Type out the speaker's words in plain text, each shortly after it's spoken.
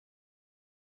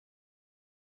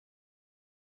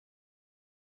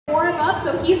Warm up,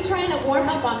 so he's trying to warm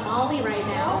up on Molly right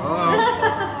now.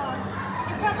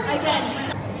 Again.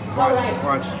 All right.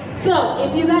 Watch. So,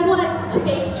 if you guys want to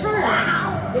take turns,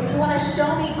 if you want to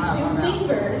show me 2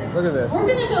 fingers, look at this. We're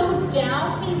going to go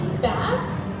down his back.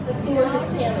 Let's see where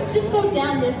his tail is. Just go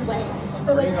down this way.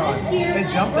 So his head's here. They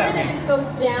jumped at me. We're going to just go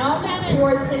down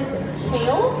towards his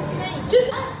tail.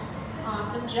 Just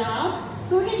awesome job.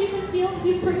 So again, you can feel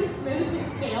he's pretty smooth, his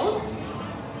scales.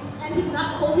 And he's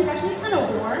not cold, he's actually kind of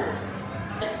warm.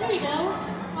 There you go.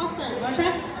 Awesome. You want to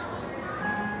try?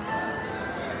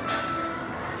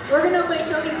 We're going to wait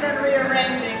till he's done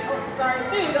rearranging. Oh, sorry.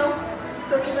 There you go.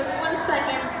 So give us 1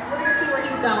 second. We're going to see where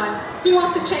he's going. He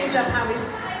wants to change up how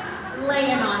he's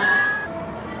laying on us.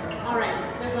 All right.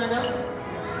 You guys want to go?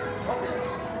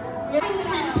 You're getting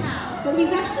 10 pounds. So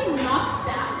he's actually not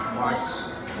that much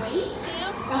weight.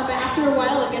 But after a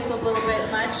while, it gets a little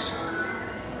bit much.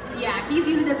 Yeah, he's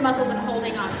using his muscles and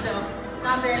holding on, so it's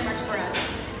not very much for us.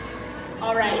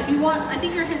 All right, if you want, I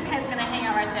think his head's gonna hang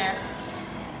out right there.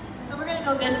 So we're gonna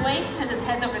go this way, because his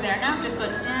head's over there now. Just go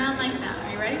down like that.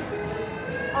 Are you ready?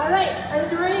 All right, are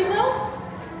you ready to go?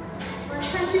 We're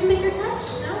gonna try 2 finger touch?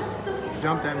 No? It's okay.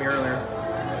 Jumped at me earlier.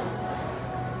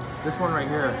 This one right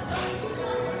here.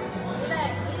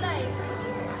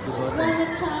 Just one at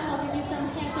a time. I'll give you some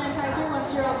hand sanitizer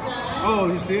once you're all done. Oh,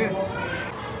 you see it?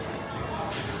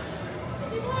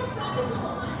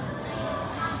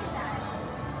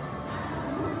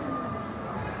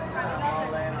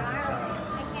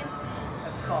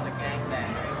 That's called a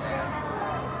gangbang.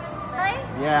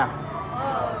 Yeah.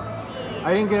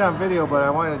 I didn't get it on video, but I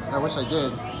wish I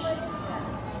did.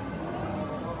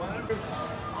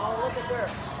 Oh, look at there.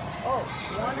 Oh,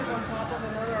 one is on top of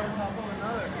another, on top of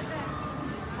another.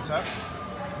 What's that?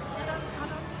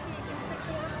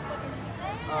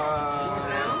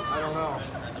 I don't know.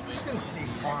 You can see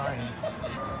fine.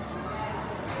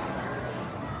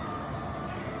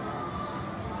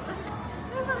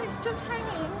 It's just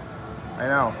hanging. I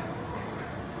know.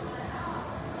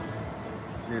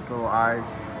 See its little eyes.